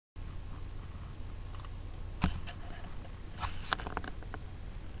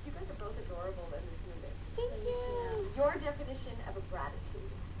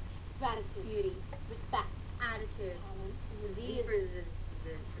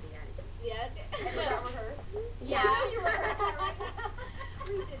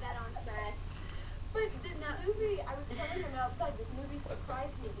Coming from outside, this movie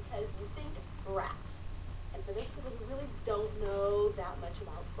surprised me because you think Bratz. And for those people who really don't know that much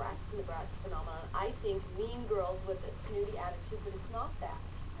about Bratz and the Bratz phenomenon, I think mean girls with a snooty attitude, but it's not that.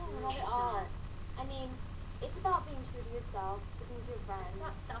 No, not at all. I mean, it's about being true to yourself, sticking with your friends. It's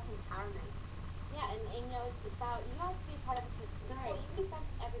about self-empowerment. Yeah, and you know, it's about, you have to be part of a community. Right. You can be friends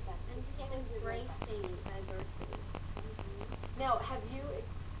with everybody. And just embracing diversity. Now, have you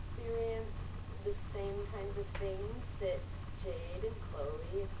experienced the same kinds of things that Jade and Cloe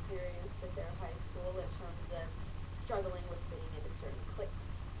experienced at their high school in terms of struggling with fitting into certain cliques?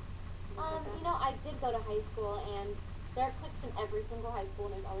 You know, I did go to high school, and there are cliques in every single high school,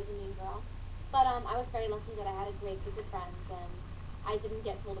 and there's always a mean girl. But I was very lucky that I had a great group of friends, and I didn't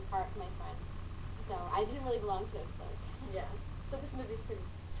get pulled apart from my friends. So I didn't really belong to a clique. Yeah. So this movie's pretty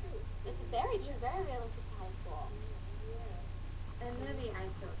true. It's very true, very realistic to high school. Yeah. And maybe I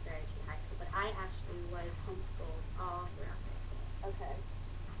feel very true to high school, but I actually was homeschooled all throughout high school. Okay.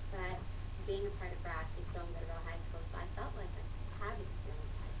 But being a part of Bratz, we don't go to real high school, so I felt like I had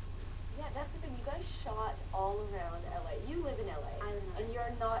experienced high school. Yeah, that's the thing. You guys shot all around LA. You live in LA. I live in LA. And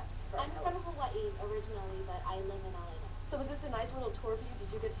you're not from I'm LA. from Hawaii originally, but I live in LA now. So was this a nice little tour for you? Did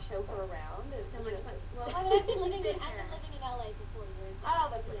you get to show her around? So much fun. Well, I mean, I've been living in LA for 4 years.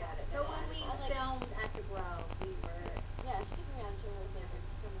 Oh, then forget it. So Never when mind. we I like- filmed at the Grove, we were Yeah, she took me around to her favorite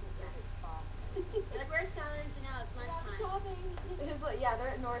spot. like, where's Skyler and Janel? It's I'm lunchtime. shopping. It's like, yeah,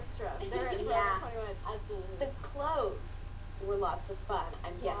 they're at Nordstrom. They're at Yeah. 21. Absolutely. The clothes were lots of fun,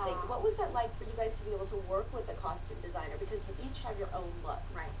 I'm guessing. Yeah. What was that like for you guys to be able to work with a costume designer? Because you each have your own look.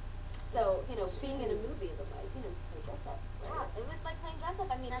 Right. So, you know, being in a movie isn't like, you know, play dress up. Yeah, Right? it was like playing dress up.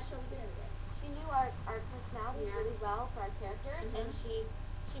 I mean, That's what we did. she knew our personalities Yeah. really well for our characters, and Mhm.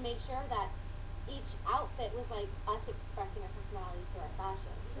 she made sure that each outfit was like us expressing our personalities through our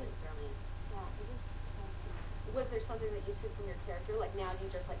fashion. It was brilliant. Yeah, it was Was there something that you took from your character? Like now do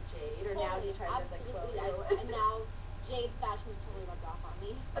you dress like Jade, or now do you try to dress like absolutely. Chloe? And now Jade's fashion is totally rubbed off on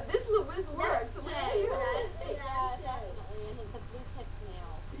me. This Louise works. That's Look Jade, at you. right? Yeah, definitely. And the blue tips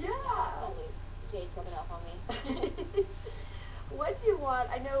nails. Yeah. Totally. Jade's rubbing off on me. What do you want?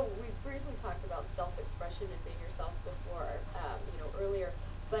 I know we briefly talked about self-expression and being yourself before, you know, earlier.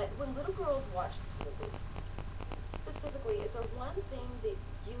 But when little girls watch this movie, specifically, is there one thing that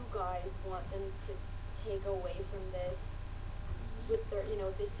you guys want them to take away from this? With their, you know,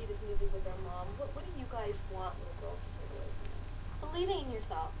 if they see this movie with their mom, what do you guys want little girls to take away from this? Believing in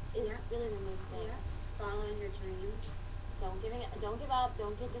yourself is Yeah. really the main thing. Yeah. Following your dreams. Don't give up.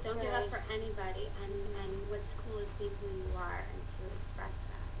 Don't get discouraged. Don't give up for anybody. And what's cool is be who you are and to express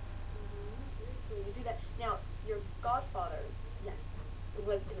that. Very cool. You do that. Now, your godfather Yes.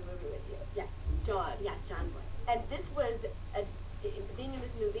 was in a movie with you. Yes. John. Yes, John Boy. And this was being in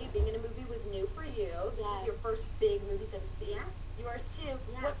this movie. Being in a movie was new for you. This Yes. is your first big movie, so to speak. Yeah. Yours too.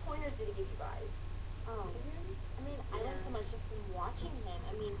 Yeah. What pointers did he give you guys? Oh. I mean, I learned so much just from watching him.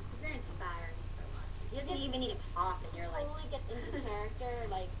 I mean, He's very inspiring for watching. He doesn't even need to talk, and you're like, totally gets into character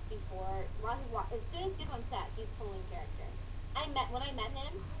like before. As soon as he gets on set, he's totally in character. When I met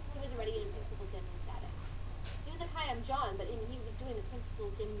him, he was already in principal Dimly status. He was like, "Hi, I'm John," but he was doing the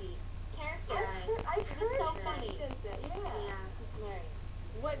principal Dimly character. Right. I've It was heard so that. funny. He does that. Yeah. yeah. It's hilarious.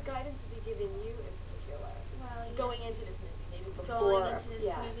 What guidance has he given you in particular? Well, Going into this movie, maybe before. going into this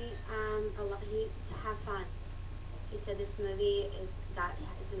yeah. movie, to have fun. He said this movie is going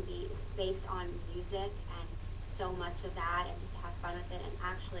to be based on music and so much of that, and just to have fun with it. And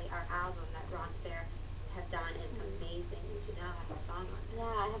actually, our album that Ron Fair has done is amazing. Janelle has a song on it. Yeah,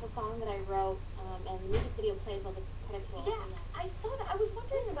 I have a song that I wrote, and the music video plays while the credits roll. Yeah, I saw that. I was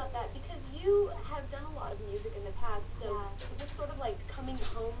wondering about that because you have done a lot of music in the past. So Yeah. is this sort of like coming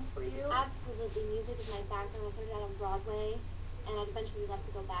home for you? Absolutely, music is my background. I started out on Broadway, and I'd eventually love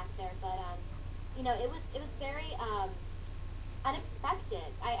to go back there. But you know, it was very unexpected.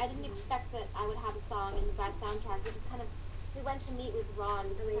 I didn't expect that I would have a song in the Bratz soundtrack. We went to meet with Ron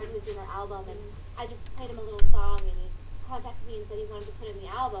because he was doing our album, and I just played him a little song, and he contacted me and said he wanted to put it in the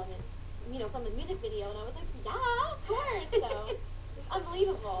album, and you know, from the music video, and I was like, yeah, of course. So it's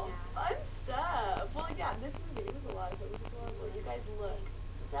unbelievable. Yeah. Fun stuff. Well, yeah, this movie, it was a lot of fun. It was adorable. You guys look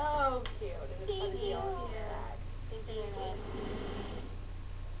so cute. And it's fun to Thank see all of you. you.